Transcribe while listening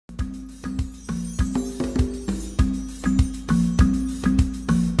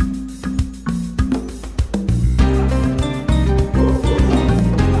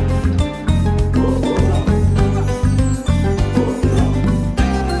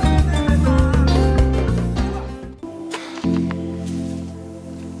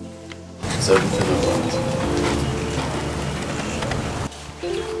everything about?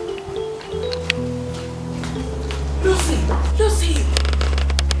 Lucy!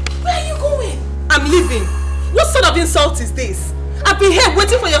 Where are you going? I'm leaving. What sort of insult is this? I've been here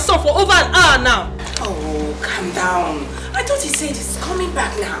waiting for your son for over an hour now. Oh, calm down. I thought he said he's coming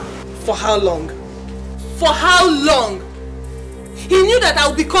back now. For how long? For how long? He knew that I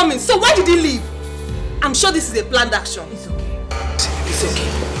would be coming, so why did he leave? I'm sure this is a planned action. It's okay. It's okay.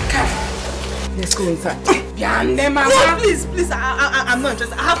 Come. Let's go inside. No, please, I'm not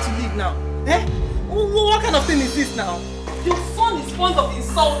interested. I have to leave now. Eh? What kind of thing is this now? Your son is fond of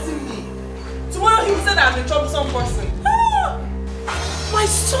insulting me. Tomorrow he will say that I'm a troublesome person. My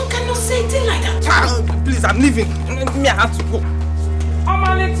son cannot say anything like that. Please, I'm leaving. Me, I have to go.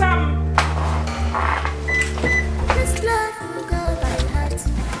 This love will go by heart,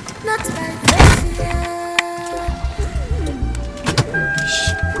 not by face.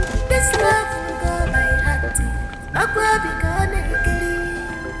 This love will go by heart. Akwa biko nekili.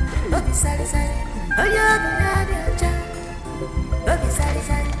 Obi sari sari. Oyo biyadi oja. Obi sari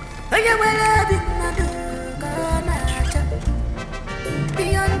sari. Oyo wele bimadu kona aja. Be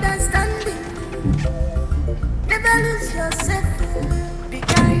understanding. Never lose yourself. Be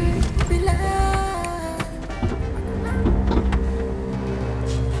kind, be loved.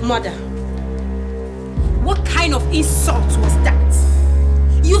 Mother, what kind of insult was that?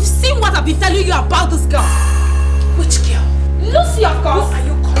 You've seen what I've been telling you about this girl. Which girl? Lucy, of course. What are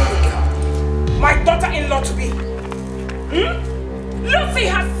you calling the girl? My daughter-in-law to be. Lucy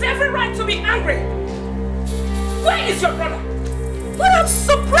has every right to be angry. Where is your brother? But I'm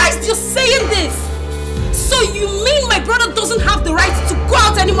surprised you're saying this. So you mean my brother doesn't have the right to go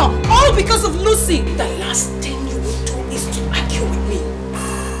out anymore, all because of Lucy? The last thing you will do is to argue with me.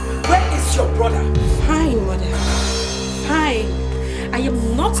 Where is your brother? Fine, mother. Fine. I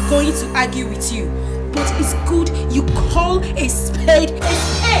am not going to argue with you, but it's good you call a spade a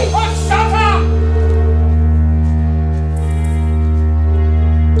spade. Oh, shut up!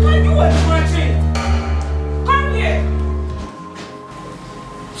 Can you imagine? Come here.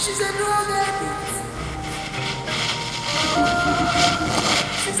 She's a drug addict.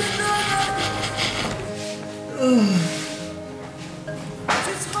 She's a drug addict.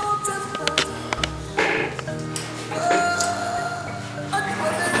 She's hot and cold.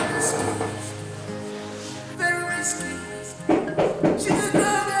 Very risky. She's a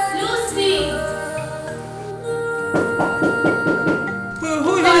drug addict. Lucy!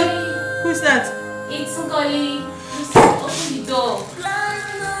 Who's that? It's Nkoli. Lucy, open the door.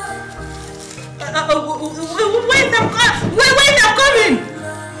 Wait, I'm coming!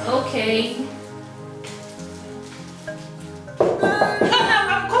 Okay.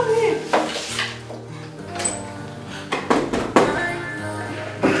 I'm coming!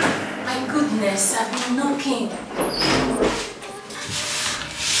 My goodness, I've been knocking.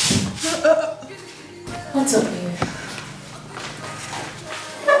 What's up here?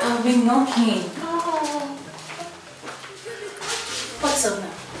 I've been knocking. What's up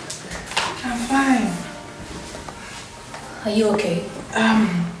now? I'm fine. Are you okay?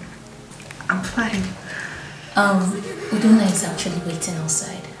 I'm fine. Udona is actually waiting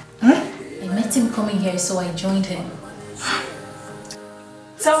outside. Huh? I met him coming here, so I joined him.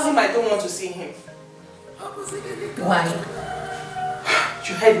 Tell him I don't want to see him. Why?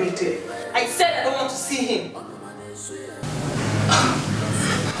 You heard me clear. I said I don't want to see him.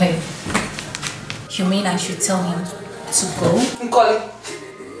 Wait. You mean I should tell him to go? Nkoli,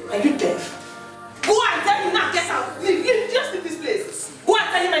 are you deaf? Go and tell him now, get out. Just leave this place. Go and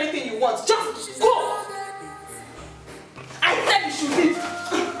tell him anything you want. Just go. I said you should leave.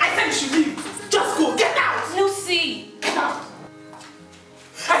 I said you should leave. Just go. Get out. Lucy! Get out.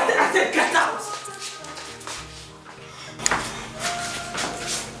 I said get out.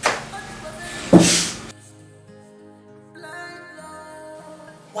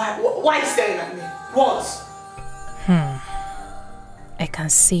 Why are you staring at me? What? I can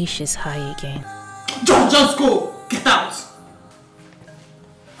see she's high again. Just go. Get out.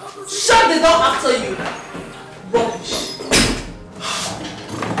 Shut the door after you. Rubbish.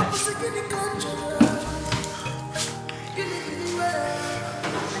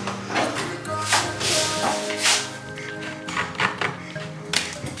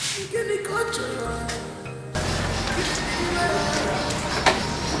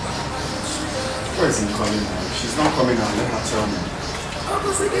 Where is he coming now? She's not coming out, let her tell me.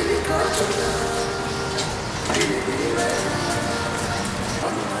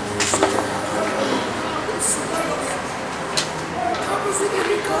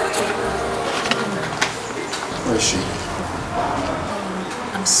 Where is she?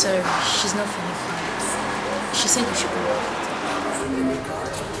 I'm I'm sorry, she's not feeling fine. She said you should come back.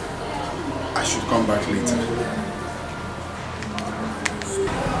 I should come back later.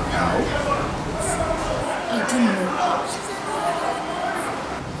 How? I don't know.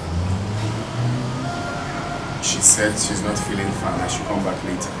 She said she's not feeling fine. I should come back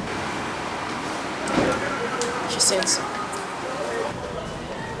later. She said so.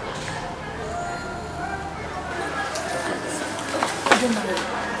 I don't know.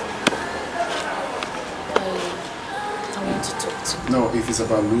 I want to talk to you. No, if it's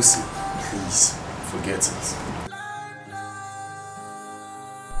about Lucy, please forget it.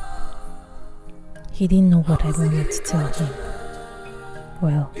 He didn't know what I wanted to tell him.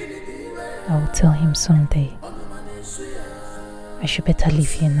 Well, I will tell him someday. I should better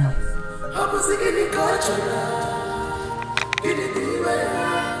leave here now.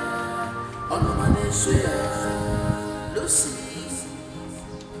 Lucy,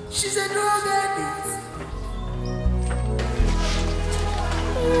 she's a drug addict.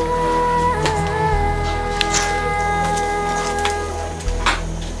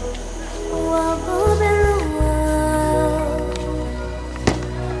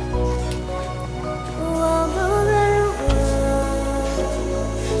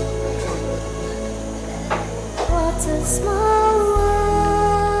 What a small world.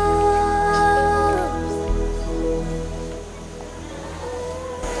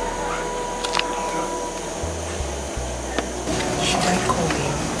 Should I call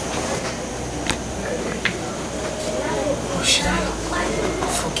him? Or should I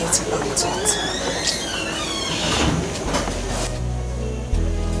forget about it?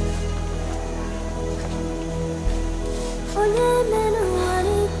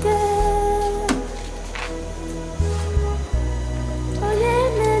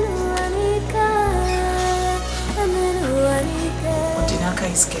 Odinaka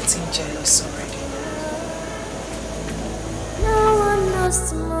is getting jealous already. No one knows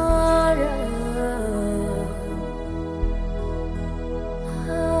tomorrow.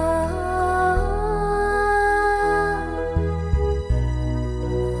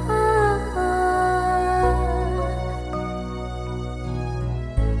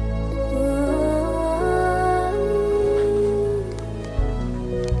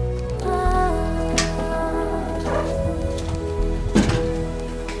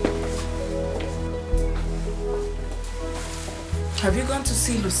 Have you gone to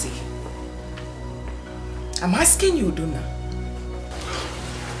see Lucy? I'm asking you, Duna.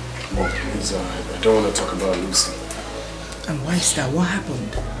 Mom, please, I don't want to talk about Lucy. And why is that? What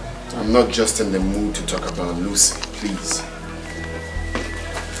happened? I'm not just in the mood to talk about Lucy, please.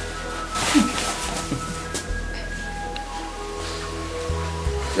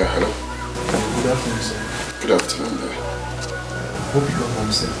 Yeah, hello? Good afternoon, sir. Good afternoon there. Hope you got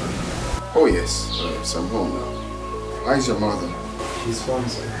home safely. Oh yes, yes, I'm home now. How is your mother? She's fine,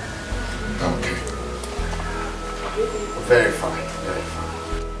 sir. Okay. Very fine, very fine.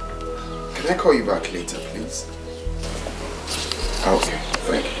 Can I call you back later, please? Okay,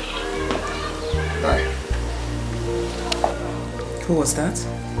 thank you. Bye. Who was that?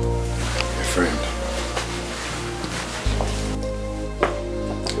 A friend.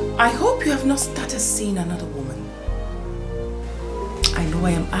 I hope you have not started seeing another woman. I know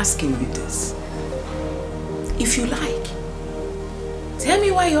I am asking you this. If you like, tell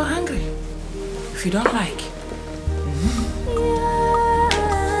me why you're angry. If you don't like,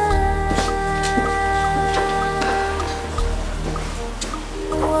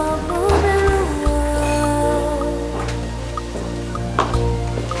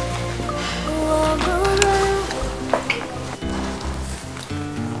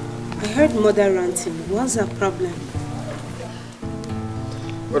 I heard mother ranting. What's her problem?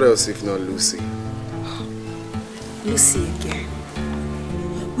 What else if not Lucy? Lucy again.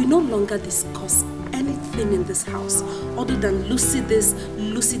 We no longer discuss anything in this house other than Lucy this,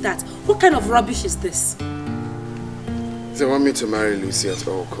 Lucy that. What kind of rubbish is this? They want me to marry Lucy at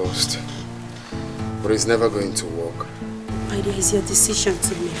all cost. But it's never going to work. My dear, it's your decision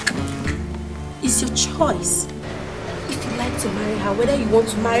to make. It's your choice. If you like to marry her, whether you want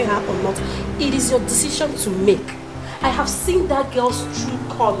to marry her or not, it is your decision to make. I have seen that girl's true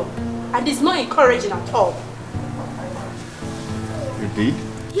color, and it's not encouraging at all. You did?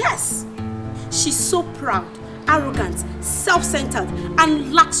 Yes. She's so proud, arrogant, self-centered,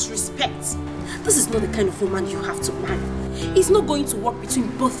 and lacks respect. This is not the kind of woman you have to marry. It's not going to work between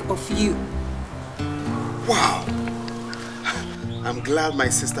both of you. Wow! I'm glad my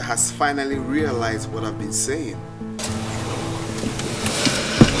sister has finally realized what I've been saying.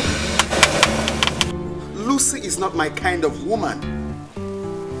 Lucy is not my kind of woman.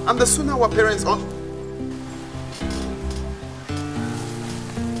 And the sooner our parents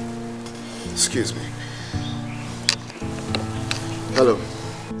Excuse me. Hello.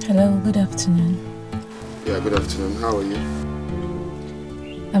 Hello, good afternoon. Yeah, good afternoon. How are you?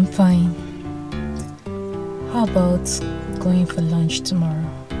 I'm fine. How about going for lunch tomorrow?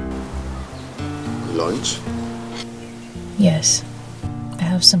 Lunch? Yes. I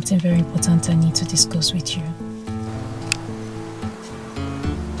have something very important I need to discuss with you.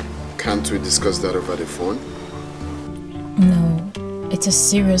 Can't we discuss that over the phone? No, it's a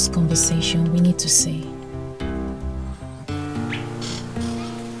serious conversation we need to say.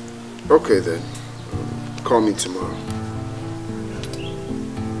 Okay then. Call me tomorrow.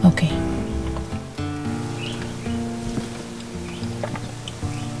 Okay.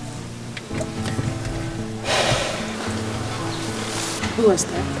 Who was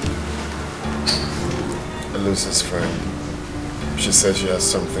that? Lucy's friend. She says she has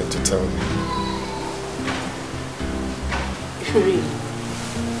something to tell me. Really?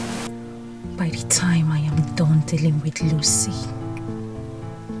 By the time I am done dealing with Lucy,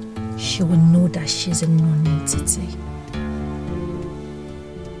 she will know that she's a non-entity.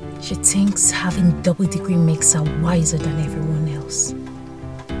 She thinks having double degree makes her wiser than everyone else.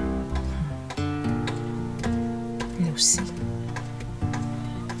 Lucy,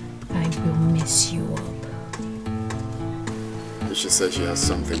 I will mess you up. She says she has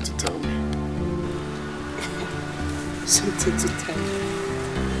something to tell me. Something to tell you.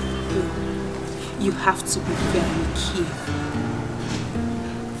 You have to be very careful.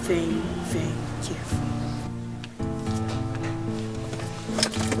 Very, very careful.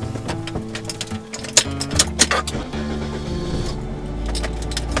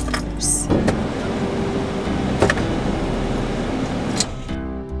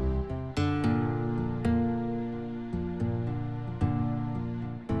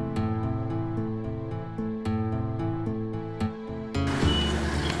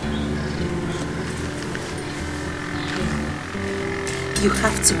 You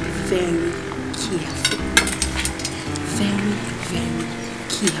have to be very careful. Very, very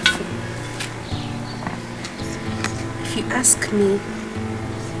careful. If you ask me,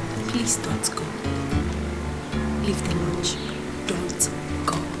 please don't go. Leave the lunch. Don't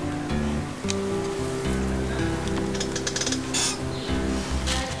go.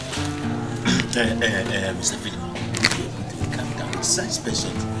 Mr. Philip, calm down. Such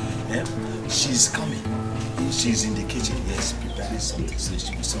patient. She's coming. She's in the kitchen, yes, preparing something, so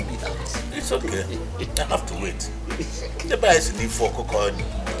she will soon be out. It's okay. I have to wait. The guy is in for cocoa,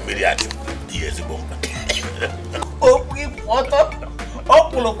 Miriam. Years ago. Oh, we water. Oh,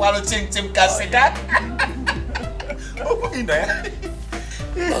 pull up while Tim Cassica. Oh, in there.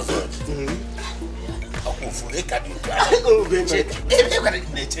 That's what.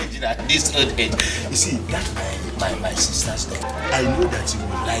 Changing at this old age. You see, that's my sister's daughter. I know that you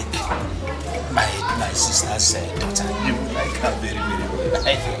will like my sister's daughter. You will like her very, very well.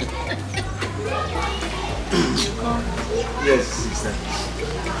 Yes, sister.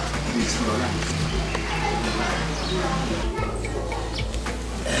 Please,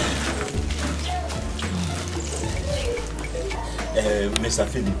 Mr.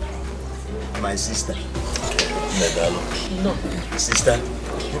 Philip, my sister. No. Sister,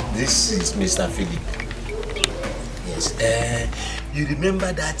 this is Mr. Philip. Yes. You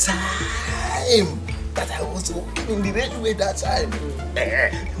remember that time that I was working in the railway that time?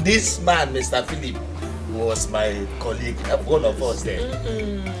 This man, Mr. Philip, was my colleague, one of us there.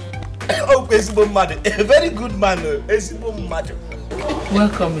 Oh, man, a very good man.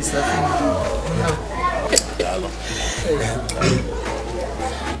 Welcome, Mr. Philip.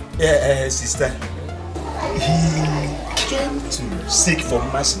 Yeah, sister. He came to seek for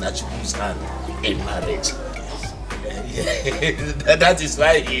Masinachukwu's hand in marriage. That is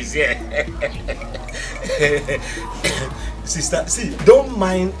why he's here. Sister, see, don't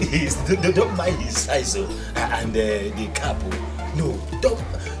mind his size and the couple. No, don't.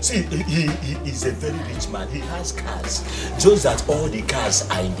 See, he is a very rich man. He has cars. Just that all the cars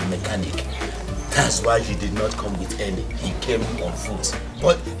are in the mechanic. That's why he did not come with any. He came on foot.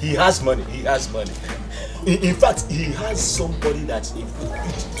 But he has money. He has money. In fact, he has somebody that a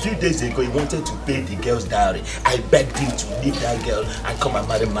few days ago he wanted to pay the girl's dowry. I begged him to leave that girl and come and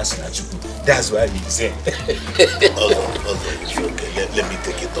marry Masinachuku. That's why he's here. Also, it's okay. Let me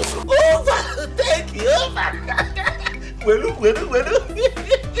take it off. Over! Take it over! Well.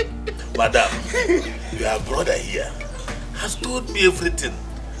 Madam, your brother here has told me everything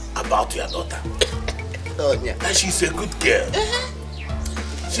about your daughter. Oh, yeah. And she's a good girl.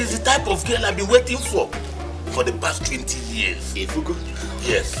 She's the type of girl I've been waiting for. for the past 20 years. Ifugo?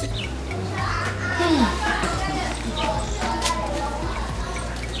 Yes.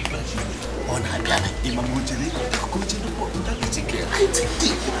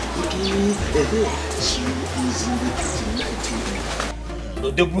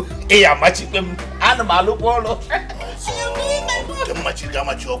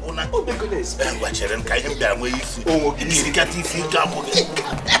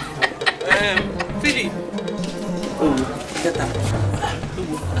 Philip. Get up.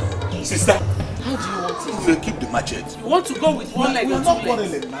 Sister, how do you want to keep the machete? You want to go with one leg or two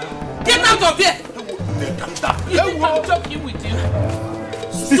legs? Get out of here! You think I'm joking with you?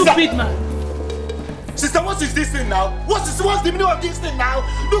 Stupid man. Sister, what is this thing now? What's the meaning of this thing now?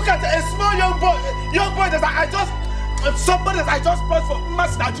 Look at a small young boy that somebody that I just brought for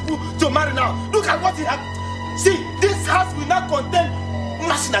Masinachuku to marry now. Look at what he has. See, this house will not contain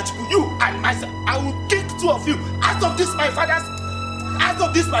Masinachuku, you and myself. I will kick two of you out of this my father's, out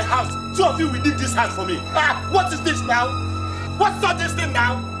of this my house. Two of you will leave this house for me. What is this now? What's all this thing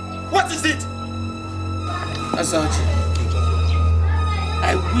now? What is it? Asaochi,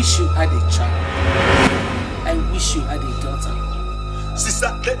 I wish you had a child. I wish you had a daughter. Sister,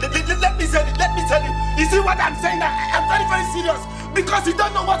 let me tell you. You see what I'm saying now? I'm very, very serious. Because you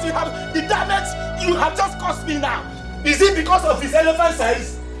don't know what you have, the damage you have just caused me now. Is it because of his elephant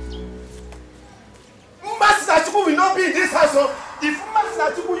size? Masinachuku will not be in this house. If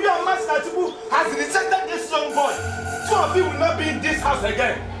Masinachuku, you and Masinachuku has rejected this young boy, two of you will not be in this house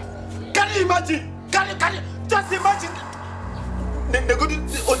again. Can you imagine? Can you just imagine?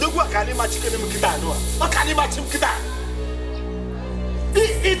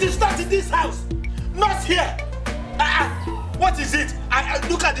 It is not in this house, not here. What is it? I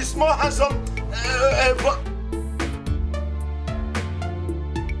look at the small handsome boy.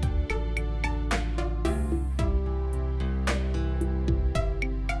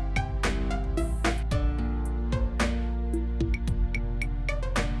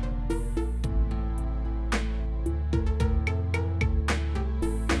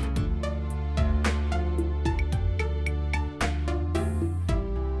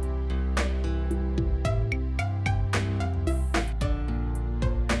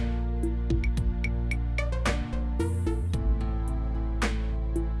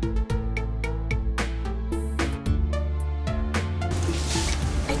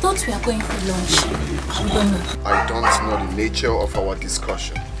 We are going for lunch. We don't know. I don't know the nature of our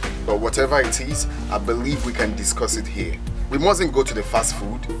discussion. But whatever it is, I believe we can discuss it here. We mustn't go to the fast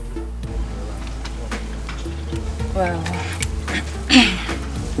food. Well,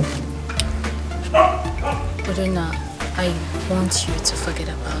 Odona, I want you to forget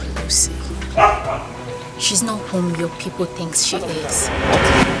about Lucy. She's not whom your people think she is.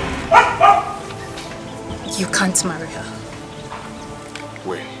 You can't marry her.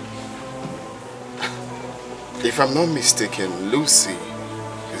 Wait. If I'm not mistaken, Lucy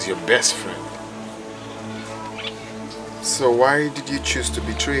is your best friend. So why did you choose to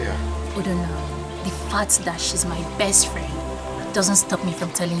betray her? Odona, the fact that she's my best friend doesn't stop me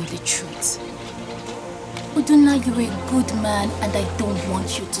from telling you the truth. Odona, you're a good man and I don't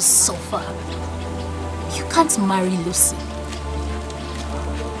want you to suffer. You can't marry Lucy.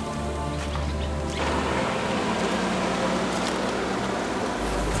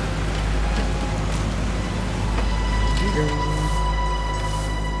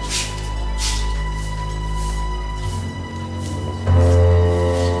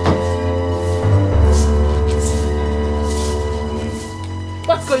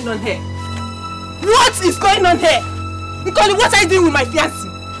 What's going on here? What is going on here? Nicole, what are you doing with my fiancé?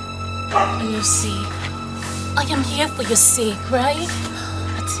 Lucy, I am here for your sake, right?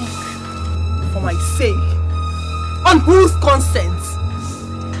 I think. For my sake? On whose consent?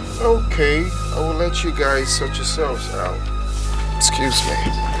 Okay, I will let you guys sort yourselves out. Excuse me.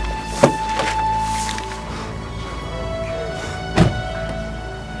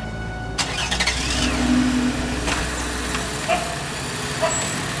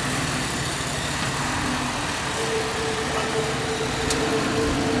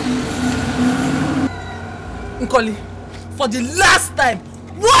 Nkoli, for the last time,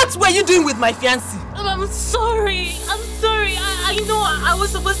 what were you doing with my fiancé? I'm sorry. I know I was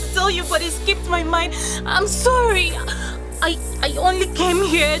supposed to tell you, but it skipped my mind. I'm sorry. I only came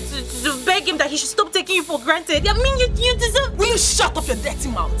here to beg him that he should stop taking you for granted. I mean, you deserve... Will you shut up your dirty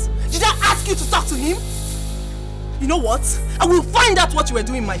mouth? Did I ask you to talk to him? You know what? I will find out what you were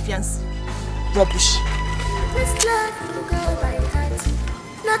doing with my fiancé. Rubbish. This love will go by heart,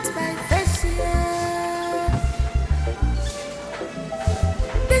 not by facial.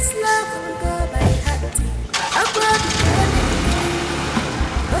 This love will go by heart,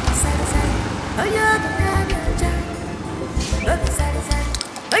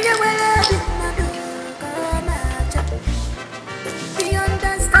 Be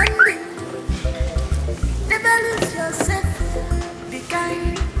understanding. Never lose yourself. Be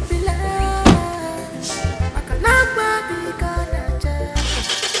kind, be loved. Makanapa be kanaja.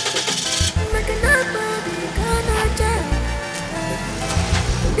 Makanapa be kanaja.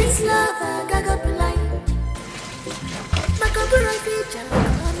 This love I got blind. Makabura feature.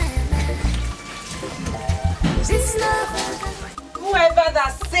 This love I got. Whoever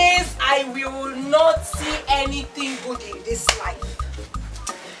that says I will not see anything good in this life,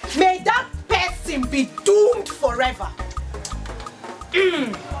 may that person be doomed forever.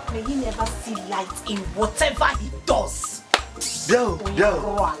 May he never see light in whatever he does. Girl.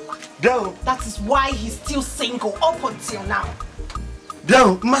 That is why he's still single up until now.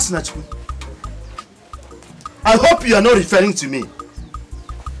 Girl, Masinachu. I hope you are not referring to me.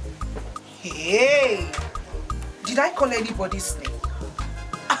 Hey, did I call anybody's name?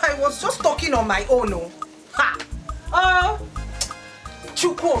 I was just talking on my own. Oh. Ha!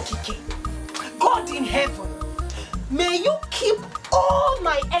 Chukwu Okike, God in heaven, may you keep all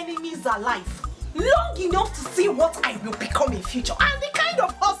my enemies alive long enough to see what I will become in future and the kind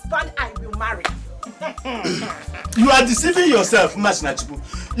of husband I will marry. You are deceiving yourself, Masinachu.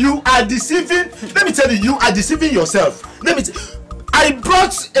 You are deceiving. Let me tell you, you are deceiving yourself. I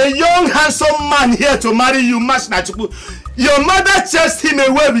brought a young, handsome man here to marry you, Masinachu. Your mother chased him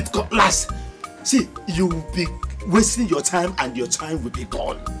away with cutlass. See, you will be wasting your time and your time will be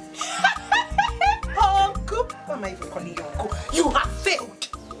gone. Uncle, why am I even calling you uncle? You have failed.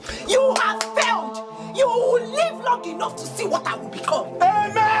 You have failed. You will live long enough to see what I will become.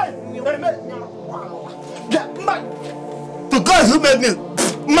 Amen. Amen. Yeah, man. The God who made me,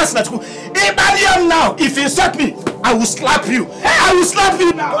 Masinachu, if I am now, if you insult me, I will slap you. I will slap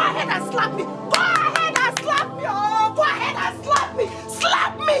you now. Go ahead and slap me. Go ahead and slap me. Oh, go ahead and slap me.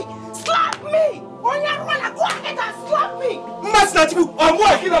 Slap me. Slap me. Go ahead and slap me. Masinachu, I'm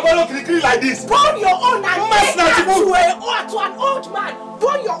working about like this. Burn your own and take that to an old man.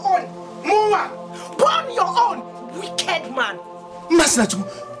 Burn your own. Burn your own, wicked man. Masinachu,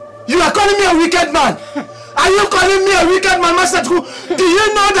 you are calling me a wicked man. Are you calling me a wicked man, Masinachu? Do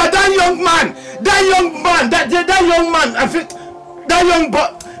you know that that young man that young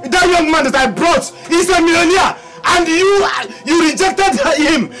man that I brought is a millionaire, and you rejected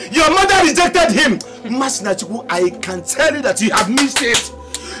him. Your mother rejected him. Masinachu, I can tell you that you have missed it.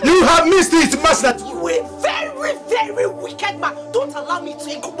 You have missed it, Masinachu. You are a very, very wicked man. Don't allow me to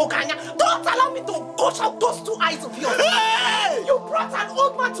Ekuboganya. Don't allow me to gush out those two eyes of yours. Hey! You brought an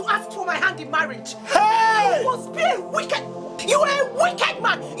old man to ask for my hand in marriage. Hey! You must be a wicked. You are a wicked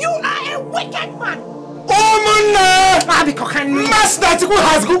man. You are a wicked man. Masinachu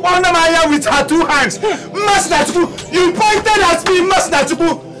has gone under my ear with her two hands. Masinachu, you pointed at me,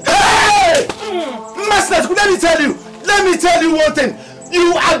 Masinachu. Hey! Masinachu, let me tell you one thing.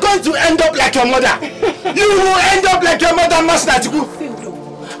 You are going to end up like your mother. You will end up like your mother, Masinachu.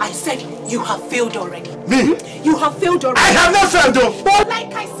 I said you have failed already. Me? You have failed already. I have not failed though. But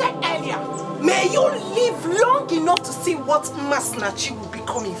like I said earlier, may you live long enough to see what Masinachu will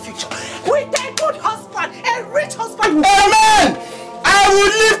become in future. With a good husband, a rich husband. Amen! I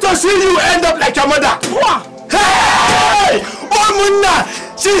will live to see you end up like your mother. Hey! Munna!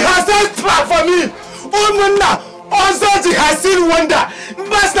 She has done plan for me. Munna! Ozoji has seen wonder.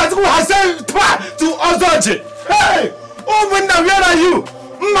 Masinachu has sent plan to Ozoji. Hey! Munna, where are you?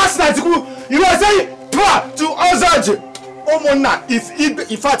 Masinachu, you are saying plan to Ozoji. Munna,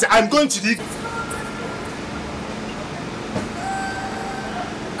 in fact, I'm going to the...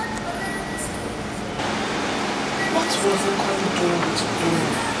 What was the corridor to do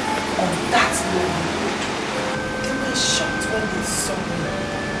on that long road? They were shocked when they saw me.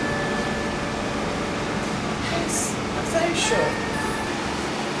 Yes, I'm very sure.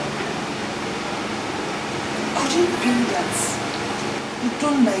 Could it be that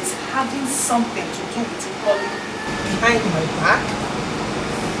Udonna is having something to do with Polly behind my back?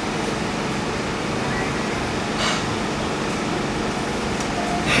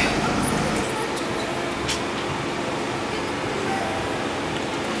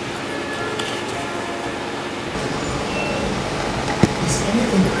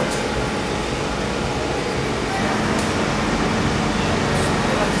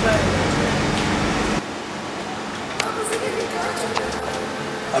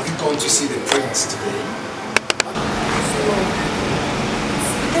 Have you gone to see the prince today? I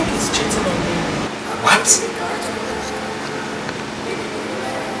think he's cheating on me. What?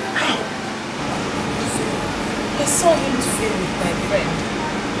 I saw him today with my friend.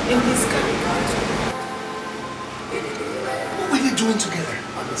 A In his car. What were they doing together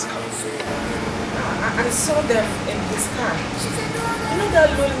on his car? I saw them in his car. You know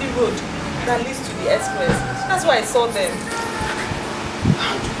that lonely road that leads to the express? That's why I saw them.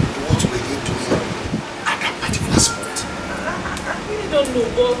 What were they doing at that particular spot? I really don't know,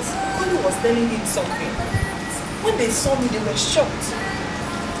 but Connie was telling him something. When they saw me, they were shocked.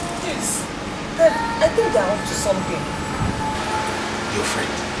 Yes. I think they're up to something. Your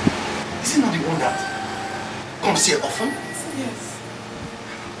friend? Is he not the one that comes here often? Yes.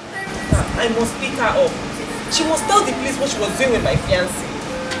 I must pick her up. She must tell the police what she was doing with my fiancé.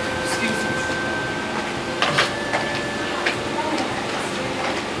 Excuse me.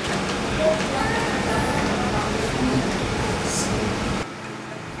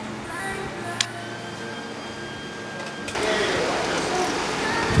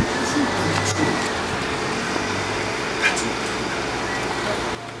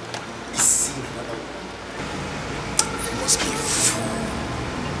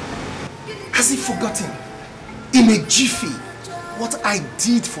 Has he forgotten in a jiffy what I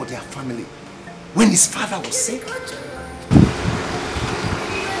did for their family when his father was sick? I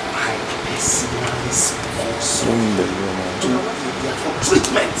personally sponsored for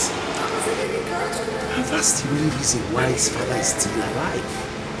treatment. And that's the only reason why his father is still alive.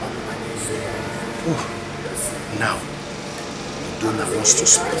 Oh, now, Donna wants to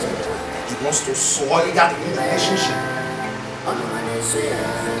spoil. He wants to soil that relationship.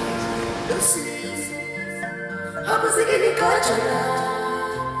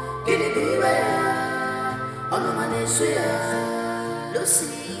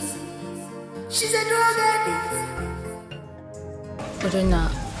 She's a drug addict. Odona,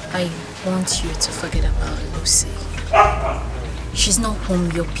 I want you to forget about Lucy. She's not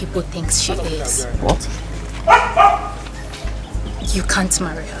whom your people think she is. What? You can't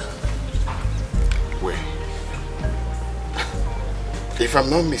marry her. Wait. If I'm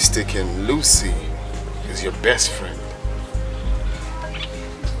not mistaken, Lucy is your best friend.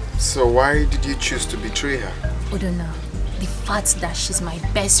 So why did you choose to betray her? Odona, the fact that she's my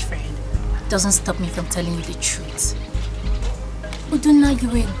best friend doesn't stop me from telling you the truth. Odona,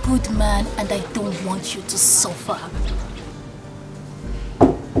 you're a good man and I don't want you to suffer.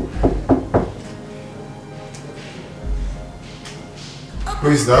 Who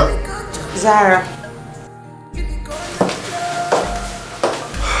is that? Zara.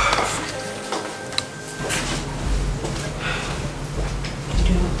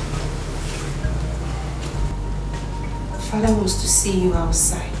 Father wants to see you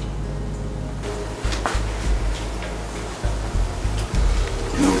outside.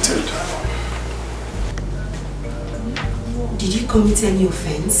 Noted. Did you commit any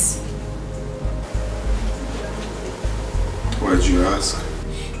offense? Why'd you ask?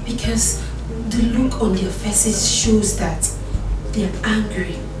 Because the look on their faces shows that they're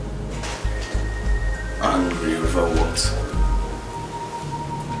angry. Angry over what?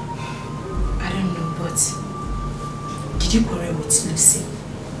 I don't know, but did you quarrel with Lucy?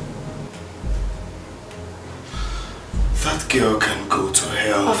 That girl can go to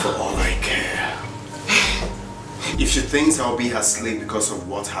hell for all I care. If she thinks I'll be her slave because of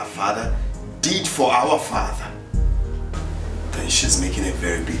what her father did for our father, then she's making a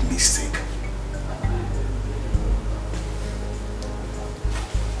very big mistake.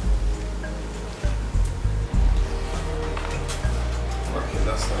 Okay,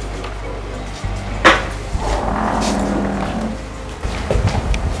 that's not a good problem.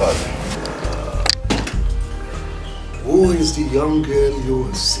 Father, who is the young girl you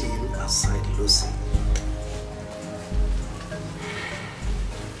have seen aside Lucy?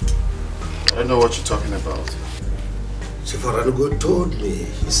 I don't know what you're talking about. Sifaranugo told me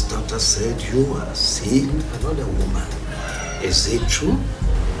his daughter said you are seeing another woman. Is it true?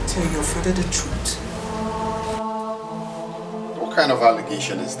 Tell your father the truth. What kind of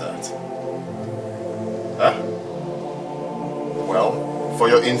allegation is that? Huh? Well, for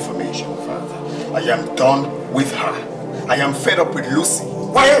your information, Father, I am done with her. I am fed up with Lucy.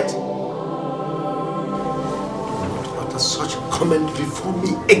 Quiet! Do not utter such a comment before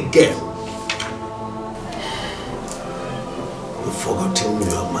me again. You've forgotten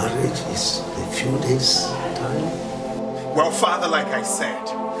your marriage is a few days' time? Well, Father, like I said,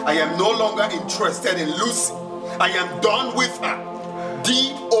 I am no longer interested in Lucy. I am done with her.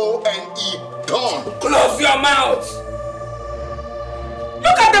 D-O-N-E, done. Close your mouth!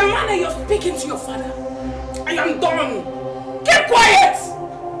 Look at the manner you're speaking to your father. I am done. Keep quiet!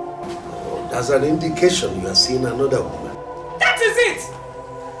 Oh, that's an indication you are seeing another woman. That is it!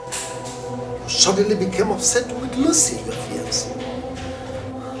 You suddenly became upset with Lucy, your fiancée.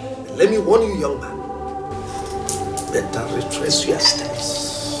 Let me warn you, young man. Better retrace your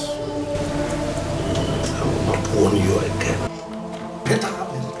steps. I will not warn you again. Better have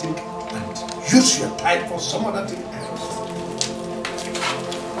a rethink and use your time for some other thing else.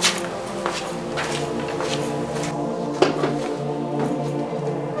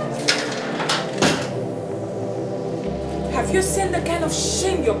 Have you seen the kind of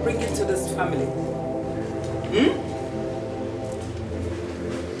shame you're bringing to this family?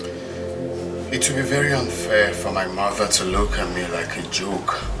 It would be very unfair for my mother to look at me like a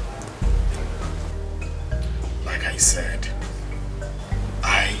joke. Like I said,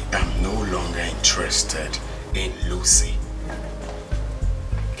 I am no longer interested in Lucy.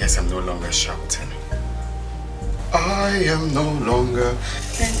 Guess I'm no longer shouting. I am no longer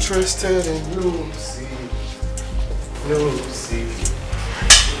interested in Lucy. Lucy.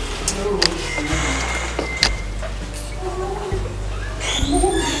 Lucy.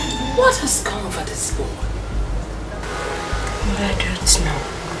 What has come over this boy? I don't know.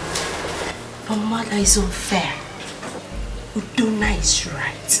 But mother is unfair. Udona is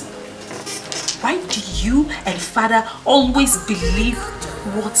right. Why do you and father always believe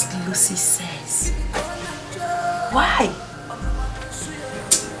what Lucy says? Why?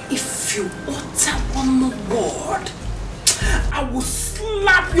 If you utter one more word, I will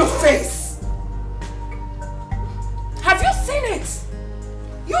slap your face. Have you seen it?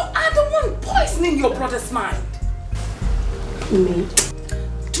 You are the one poisoning your brother's mind. Me?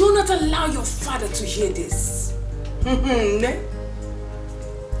 Do not allow your father to hear this.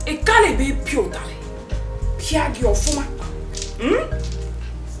 It can't be pure, darling. Piag your fuma.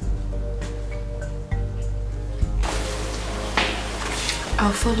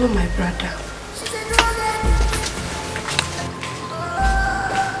 I'll follow my brother.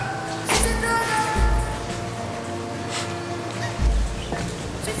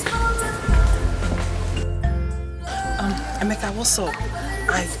 Emeka, what's up?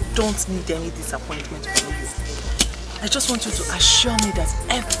 I don't need any disappointment from you. I just want you to assure me that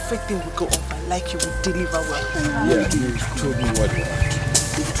everything will go on fine, like you will deliver well. Yeah, you told me what you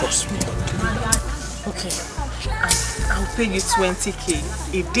want. Trust me. Okay. I'll pay you 20k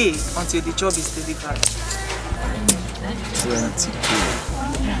a day until the job is delivered. 20k.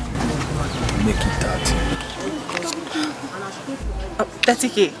 Make it 30.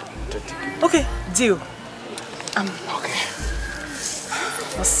 30k. Okay, deal. Okay.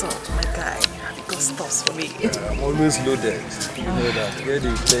 What's up, my guy? Have you got stuff for me? I'm always loaded. You know that. Where the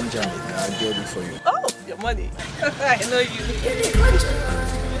Benjamin, I'll get it for you. Oh, your money. I know you.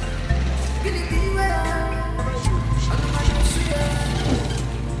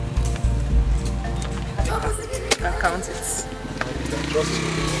 I'll count it.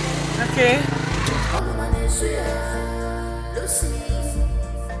 Okay.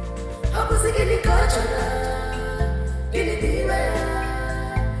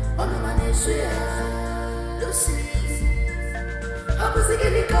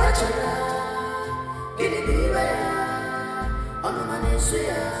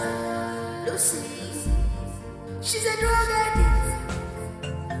 She's a drug addict.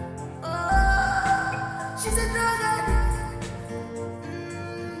 Oh, she's a drug addict.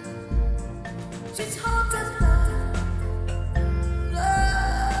 She's hot as blood.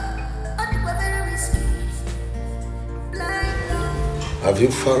 And very risky. Blind love. Have you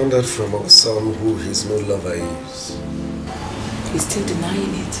found out from our son who his new lover is? He's still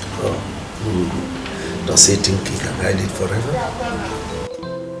denying it. Oh. Does he think he can hide it forever?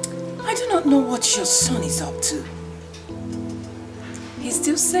 I do not know what your son is up to. He's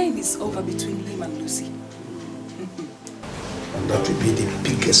still saying it's over between him and Lucy. And that will be the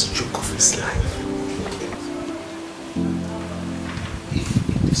biggest joke of his life. If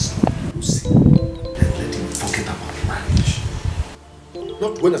it is not Lucy, then let him forget about marriage.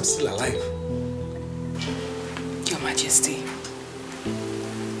 Not when I'm still alive. Your Majesty,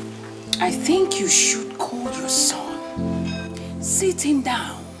 I think you should call your son. Sit him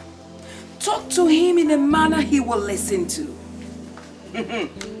down. Talk to him in a manner he will listen to.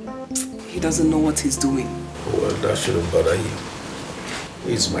 He doesn't know what he's doing. Well, that shouldn't bother you.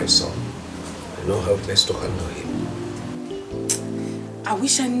 He's my son. I know how best to handle him. I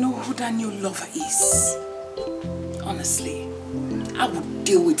wish I know who that new lover is. Honestly, I would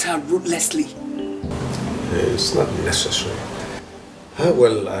deal with her ruthlessly. It's not necessary.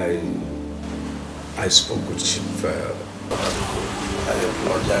 Well, I spoke with Chief. I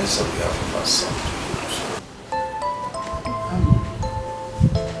apologize on behalf of our son.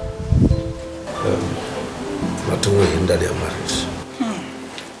 Not to hinder their marriage.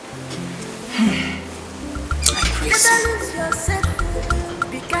 I praise you.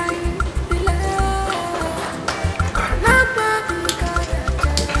 Be kind.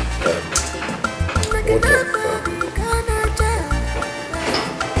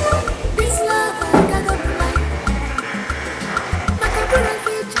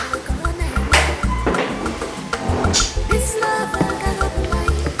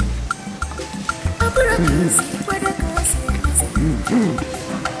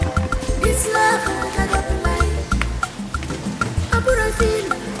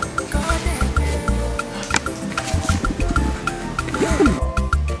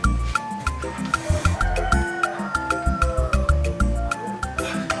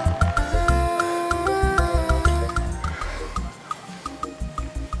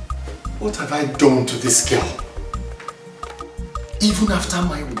 What have I done to this girl? Even after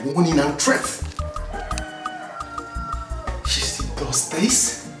my warning and threat, she still does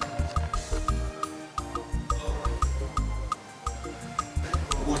this?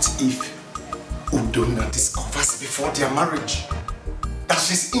 What if Udonna discovers before their marriage that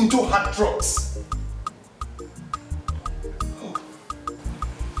she's into hard drugs? Oh,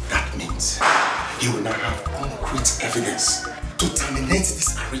 that means he will now have concrete evidence to terminate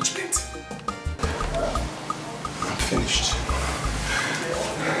this arrangement. I'm finished.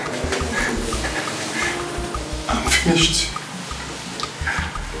 I'm finished.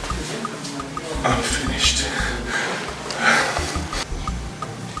 I'm finished.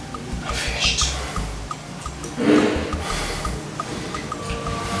 I'm finished.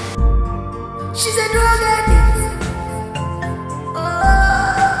 She's a drug addict. Oh,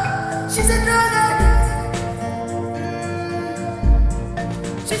 she's a drug addict.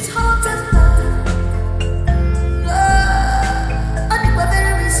 She's hot and hot. Oh, and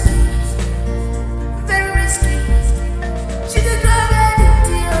very risky. Very risky. She's a drug addict.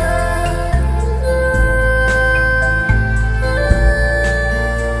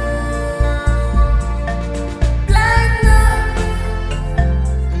 Blind love.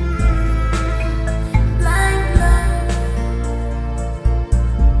 Blind love.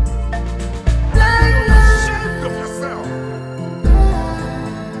 Blind love. Ashamed of yourself.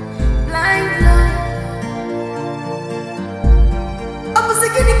 Blind love. I'm a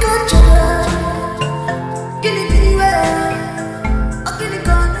second culture.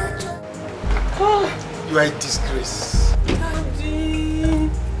 You are a disgrace.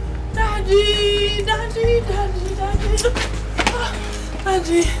 Daddy,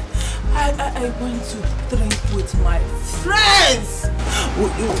 I went to drink with my friends.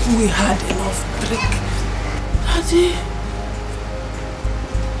 We had enough drink. Daddy,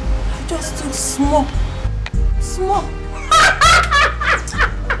 I just took small.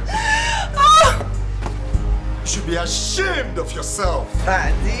 You should be ashamed of yourself.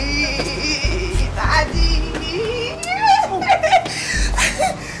 Daddy.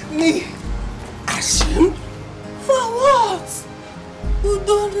 Me? Ashamed? For what?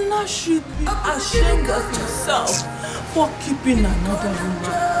 Udonna should be ashamed of himself for keeping another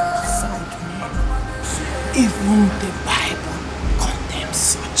woman beside me. Even the Bible condemns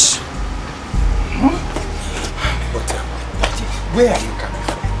such. But Daddy, where are you coming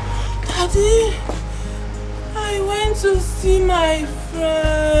from? Daddy, I went to see my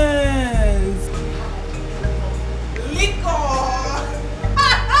friends. Liquor!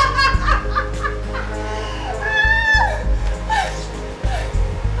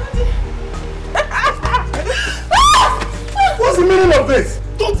 What's the meaning of this?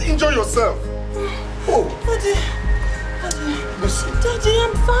 Don't injure yourself. Oh. Daddy, Lucy. Daddy,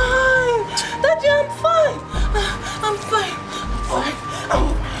 I'm fine. Daddy, I'm fine. I'm fine.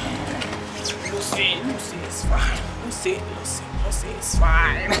 Lucy is fine. Lucy is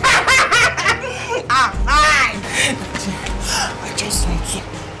fine. I'm fine. Daddy, I just want to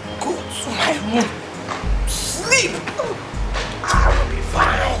go to my room, sleep. I will be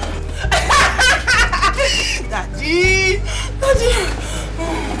fine. Daddy.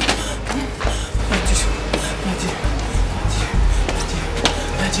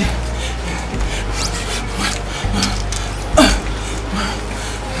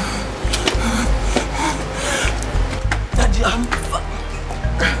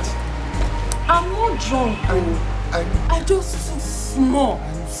 I'm not drunk. I just too small.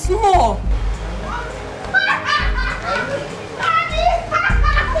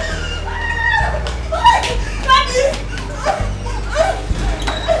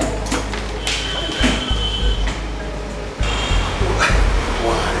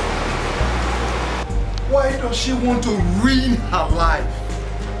 Why does she want to ruin her life?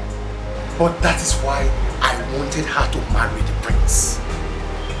 But that is why I wanted her to marry the prince.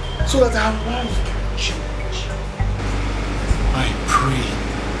 So that her life can change. I pray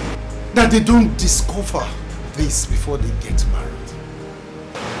that they don't discover this before they get married.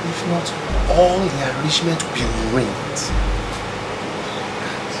 If not, all the arrangement will be ruined.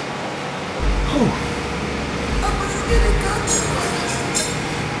 Oh.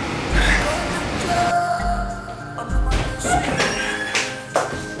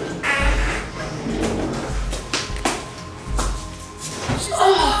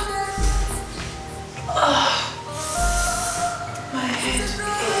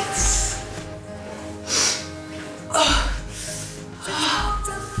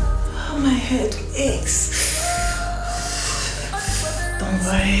 My head aches. Don't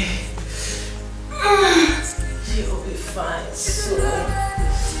worry. You'll be fine soon.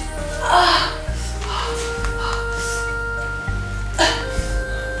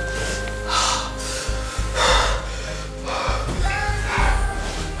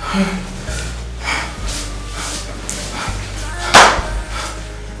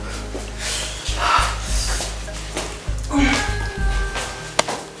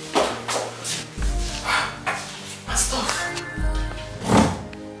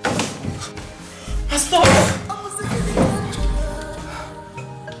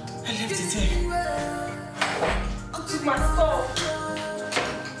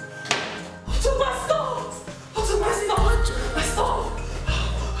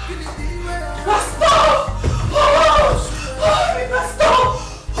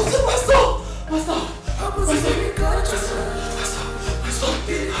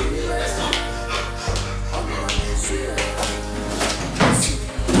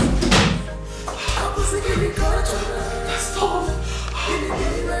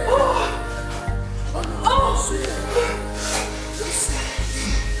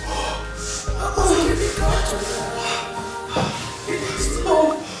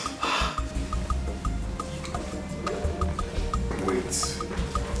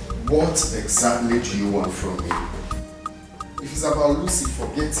 What exactly do you want from me? If it's about Lucy,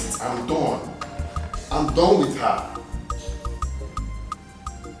 forget it. I'm done. I'm done with her.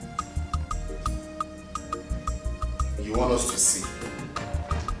 You want us to see?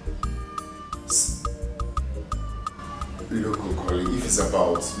 Look, Okoli, if it's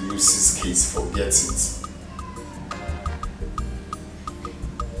about Lucy's case, forget it.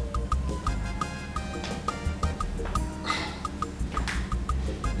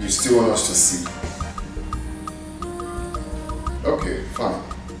 You still want us to see? Okay, fine.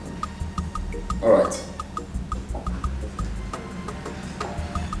 Alright.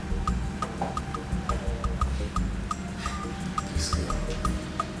 This girl.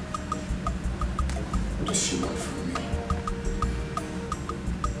 What does she want from me?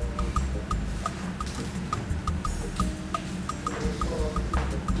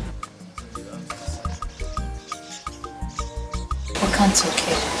 We can't talk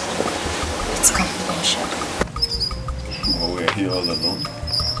here. It's confidential. Oh, we're here all alone.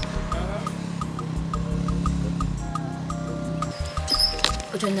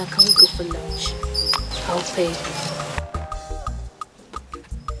 Odonna, can we go for lunch? I'll pay.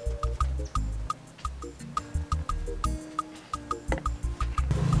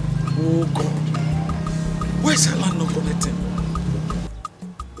 Oh God. Where's her land not connecting?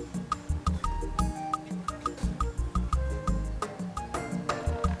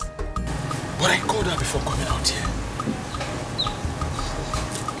 But I called her before coming out here.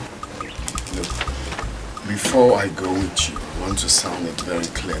 Look, before I go with you, I want to sound it very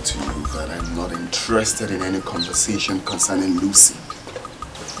clear to you that I'm not interested in any conversation concerning Lucy.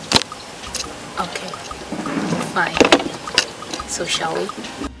 Okay, fine. So shall we?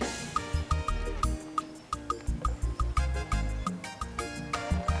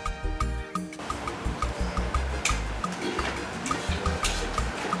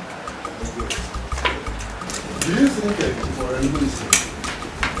 Do you think I can for Lucy?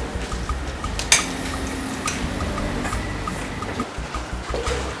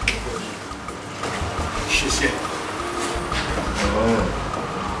 She's here.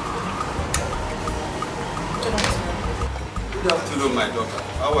 Good afternoon, my daughter.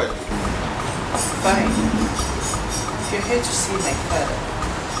 How are you? Fine. If you're here to see my father,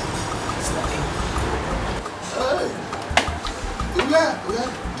 it's nothing. Hey, where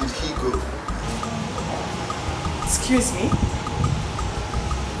did he go? Excuse me?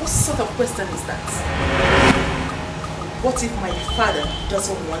 What sort of question is that? What if my father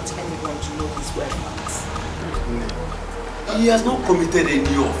doesn't want anyone to know his whereabouts? He has not committed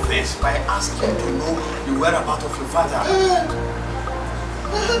any offense by asking to know the whereabouts of your father.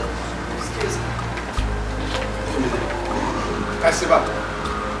 Excuse me. Kasiba,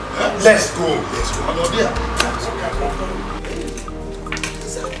 Let's go. Let's go.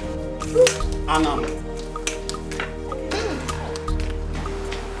 Anam.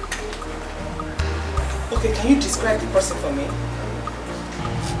 Okay, can you describe the person for me?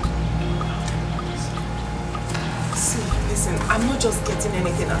 See, listen, I'm not just getting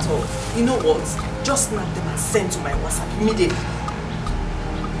anything at all. You know what? Just snap them and send to my WhatsApp immediately.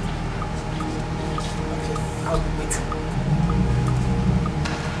 Okay, I'll be waiting.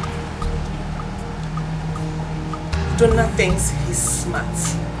 Donna thinks he's smart.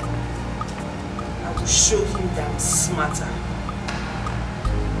 I will show him that I'm smarter.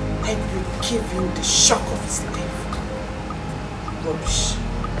 I will give him the shock of his life. Rubbish.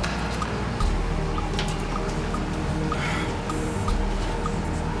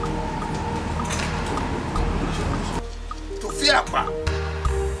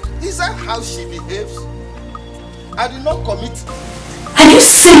 how she behaves? I did not commit. Are you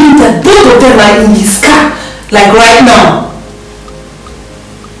saying that both of them are in his car, like right now?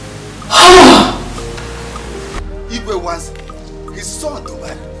 Igwe wants his son to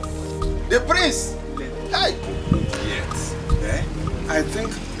marry. The prince. Hey. Yes. Eh? I think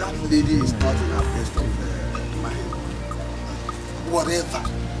that lady is not in her best of mind. Whatever.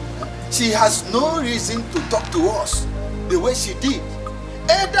 She has no reason to talk to us the way she did.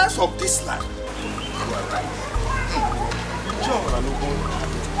 Elders of this land. You are right.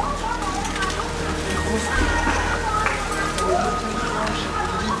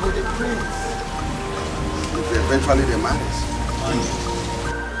 If eventually they marry.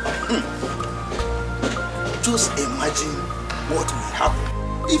 Just imagine what will happen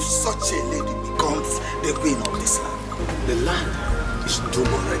if such a lady becomes the queen of this land. The land is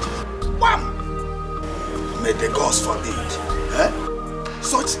doomed already. Wham! May the gods forbid. Eh?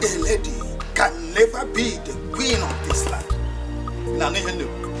 Such a lady can never be the queen of this land.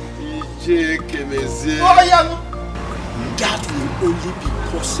 That will only be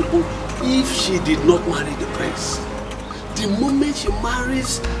possible if she did not marry the prince. The moment she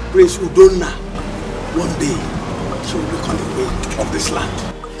marries Prince Udonna, one day she will become the queen of this land.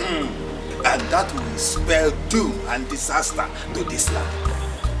 And that will spell doom and disaster to this land.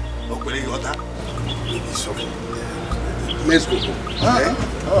 It's okay. Let's go home.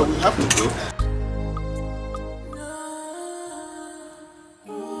 Oh, we have to go.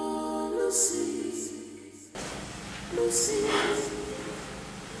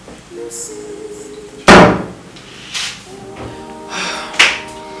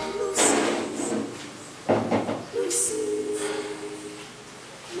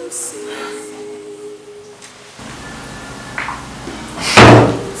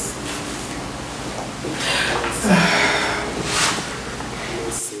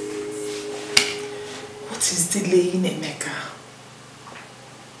 What is delaying Emeka?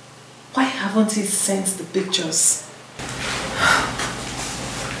 Why haven't he sent the pictures?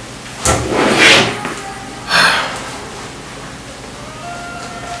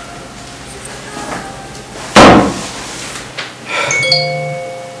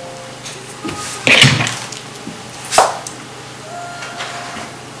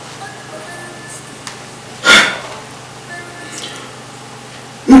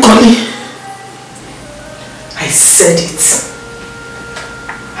 I said it.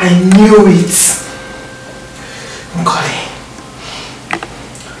 I knew it. Nkoli,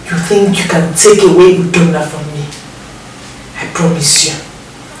 you think you can take away Udonna from me? I promise you.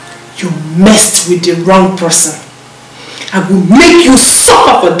 You messed with the wrong person. I will make you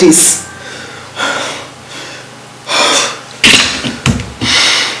suffer for this.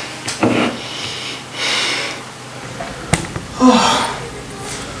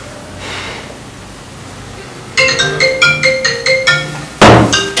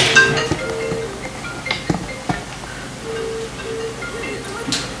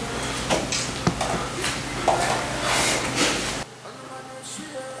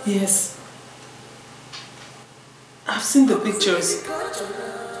 Yes. I've seen the pictures.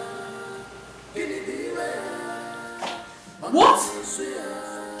 What?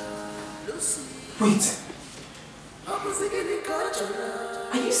 Wait.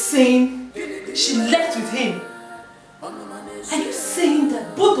 Are you saying she left with him? Are you saying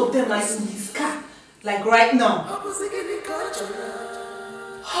that both of them are in his car? Like right now?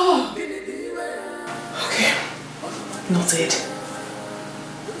 Oh. Okay. Noted.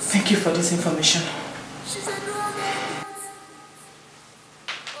 Thank you for this information.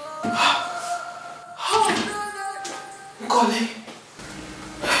 Nkoli.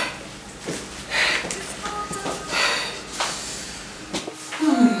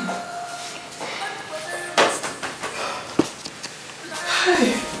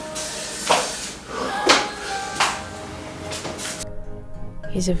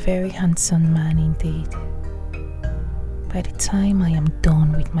 He's a very handsome man indeed. By the time I am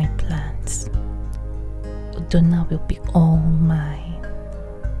done with my plans, Udonna will be all mine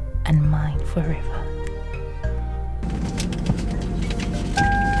and mine forever.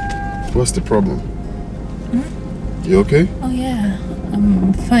 What's the problem? You okay? Oh yeah,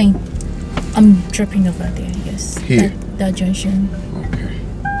 I'm fine. I'm dropping over there, yes. Here? That junction. Okay.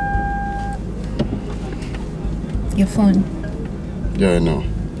 Your phone? Yeah, I know.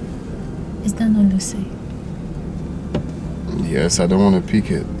 Is that not Lucy? Yes, I don't want to pick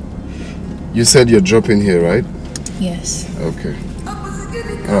it. You said you're dropping here, right? Yes. Okay.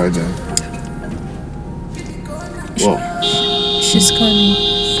 Alright then. Well. She's calling.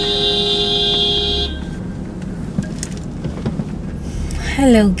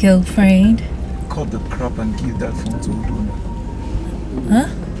 Hello, girlfriend. Cut the crap and give that phone to Udona. Huh?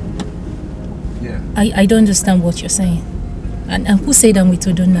 Yeah. I don't understand what you're saying. And who said I'm with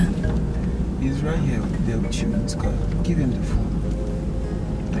Udona? He's right here there with you in his car. Give him the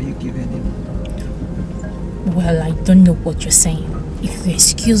phone. Are you giving him? Well, I don't know what you're saying. If you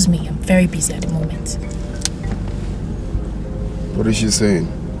excuse me, I'm very busy at the moment. What is she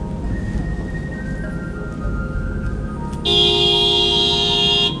saying?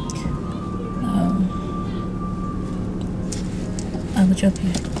 I will drop you.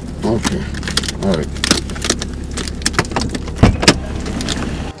 Okay. All right.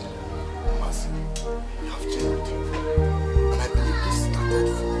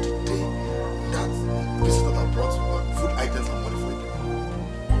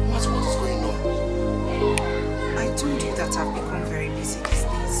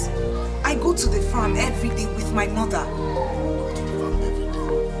 To the farm every day with my mother.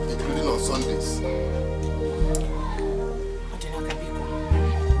 Including on Sundays.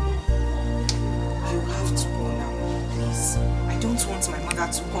 You have to go now, please. I don't want my mother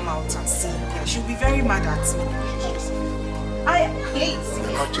to come out and see you here. She'll be very mad at me. Please.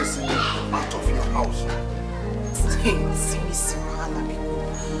 You're not chasing me out of your house.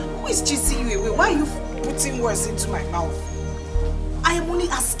 Who is chasing you away? Why are you putting words into my mouth? I am only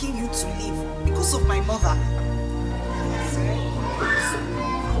asking you to leave because of my mother.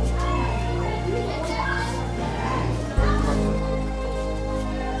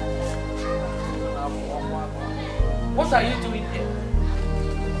 What are you doing here?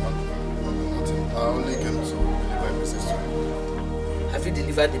 I only came to deliver a message to you. Have you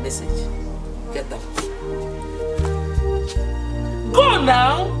delivered the message? Get out. Go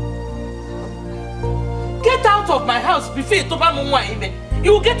now! Get out of my house before you toba mumwa ime.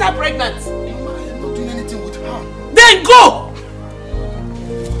 You will get her pregnant. Mama, I am not doing anything with her. Then go!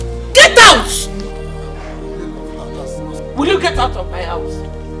 Get out! Will you get out of my house?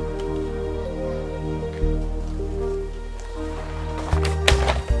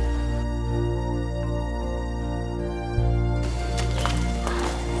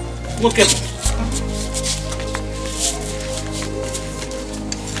 Okay.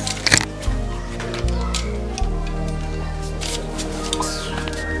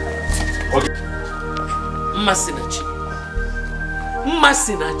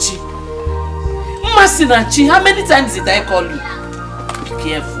 Masinachi, how many times did I call you? Be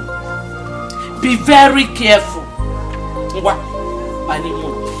careful. Be very careful. Ngwa, banimo.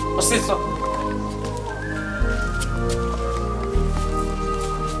 Osiso.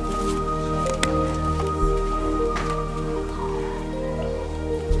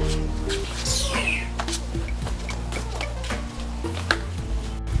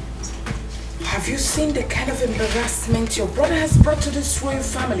 Have you seen the kind of embarrassment your brother has brought to this royal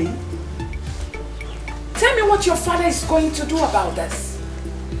family? Tell me what your father is going to do about this.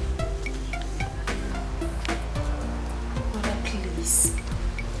 Mother, please.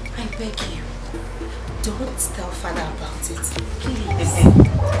 I beg you. Don't tell father about it. Please.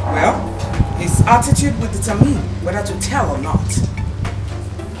 Well, his attitude will determine whether to tell or not.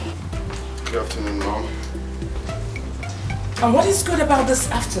 Good afternoon, Mom. And what is good about this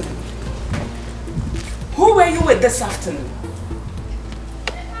afternoon? Who were you with this afternoon?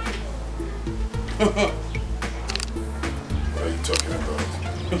 What are you talking about?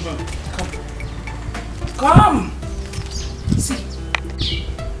 Come. See.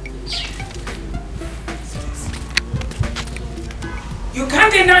 You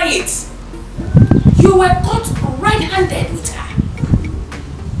can't deny it. You were caught red-handed with her.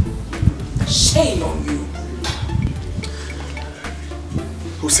 Shame on you.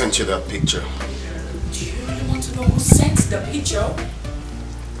 Who sent you that picture? Do you really want to know who sent the picture?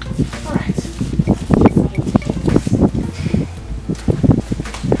 All right.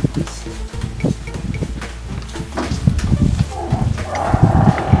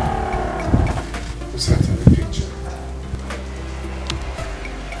 Who sent you the picture?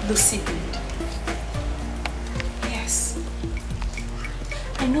 Lucy did. Yes.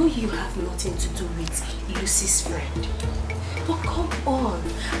 I know you have nothing to do with Lucy's friend. But come on.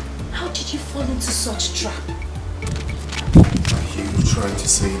 How did you fall into such trap? Are you trying to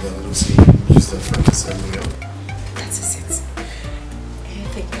say that Lucy used her friend to set me up? That is it.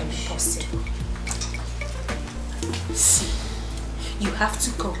 Anything can be possible. See, you have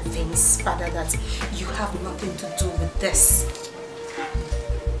to convince father that you have nothing to do with this.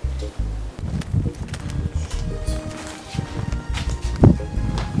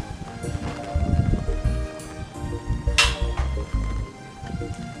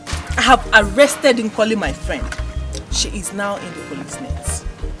 I have arrested Nkoli, my friend. She is now in the police net.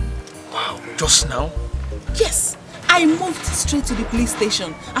 Wow, just now? Yes, I moved straight to the police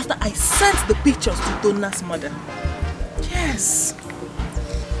station after I sent the pictures to Donna's mother. Yes.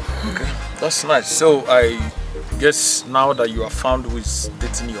 Okay, that's nice. So I guess now that you are found who is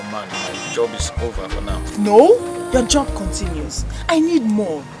dating your man, my job is over for now. No, your job continues. I need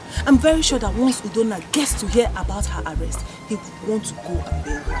more. I'm very sure that once Udonna gets to hear about her arrest, he would want to go and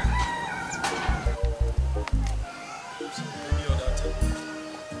bail her.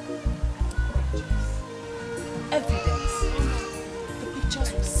 Evidence. The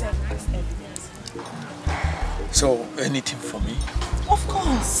pictures will serve as evidence. So, anything for me? Of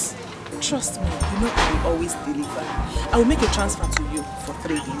course. Trust me, you know I will always deliver. I will make a transfer to you for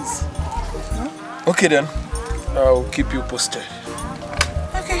 3 days. Huh? Okay then. I'll keep you posted.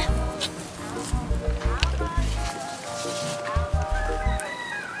 Okay.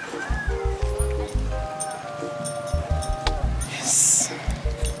 Yes.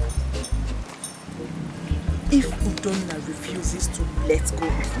 If Udonna refuses to let go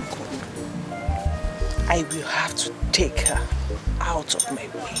of Nkoli, I will have to take her out of my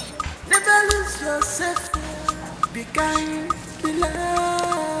way. Never lose yourself, be kind, be loved.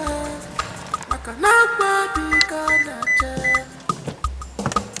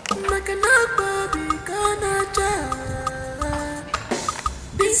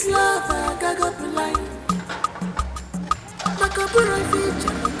 This love I got up line.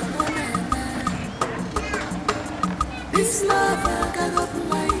 This love I got up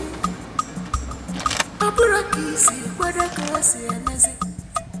line.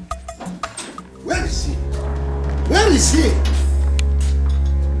 Where is he? Where is he?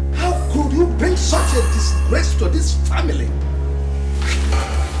 How could you bring such a disgrace to this family?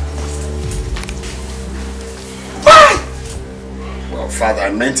 Why? Well, Father,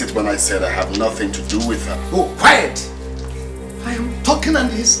 I meant it when I said I have nothing to do with her. Oh, quiet! I am talking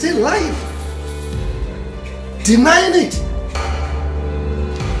and he's still lying. Denying it.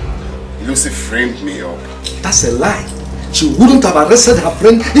 Lucy framed me up. That's a lie. She wouldn't have arrested her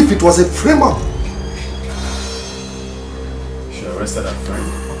friend if it was a frame-up. She arrested her friend?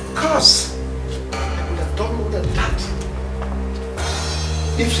 Of course. I would have done more than that.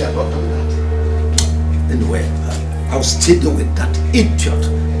 If she had not done that. Anyway, I'll still deal with that idiot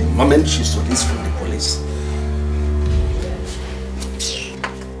the moment she's released from the police.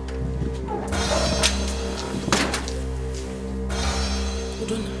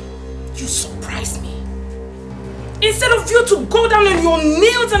 You surprised me. Instead of you to go down on your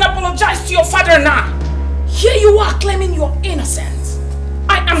knees and apologize to your father now, here you are claiming you're innocent.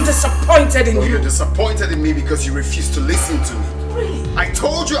 I am disappointed in you. You're disappointed in me because you refuse to listen to me. Really? I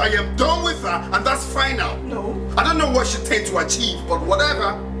told you I am done with her and that's final. No. I don't know what she tend to achieve, but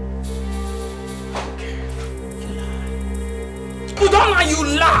whatever. Udonna, you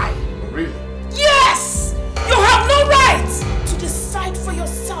lie. Really? Yes! You have no right to decide for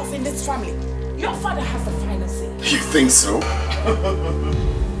yourself in this family. Your father has the final say. You think so?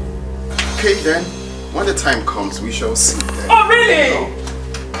 Okay then, when the time comes, we shall see then. Oh really?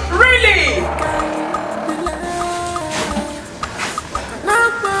 Really?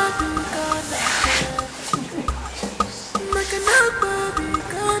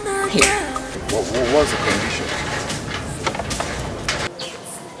 Here. What was the condition?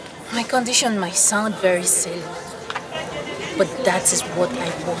 My condition might sound very silly, but that is what I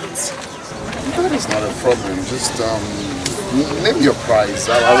want. That is not a problem. Just name your price.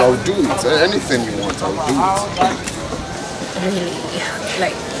 I'll do it. Anything you want, I'll do it. Really?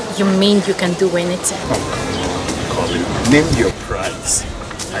 Like, you mean you can do anything? Colin, name your price.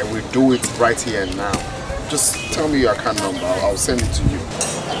 I will do it right here and now. Just tell me your account number. I'll send it to you.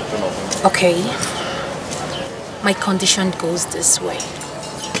 Okay. My condition goes this way.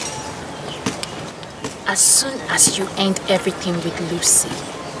 As soon as you end everything with Lucy,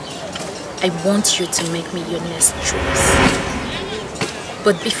 I want you to make me your next choice.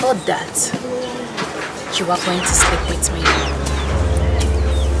 But before that, you are going to sleep with me.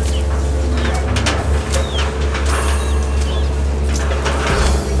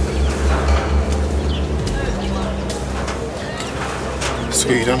 So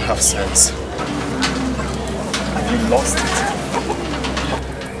you don't have sense. Have you lost it?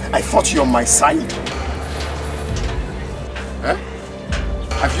 I thought you're on my side. Huh?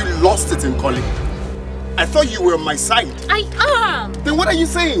 Have you lost it in calling? I thought you were on my side. I am! Then what are you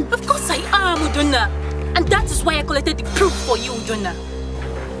saying? Of course I am, Udonna. And that is why I collected the proof for you, Udonna.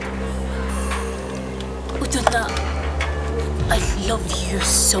 Udonna, I love you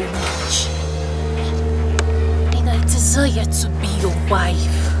so much. And I desire to be your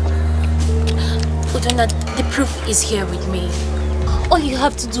wife. Udonna, the proof is here with me. All you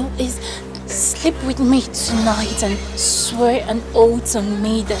have to do is sleep with me tonight and swear an oath on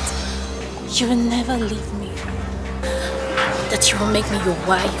me that you will never leave me. That you will make me your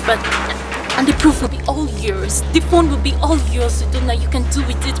wife, and the proof will be all yours. The phone will be all yours, Udonna. You can do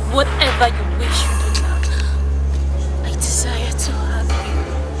with it whatever you wish.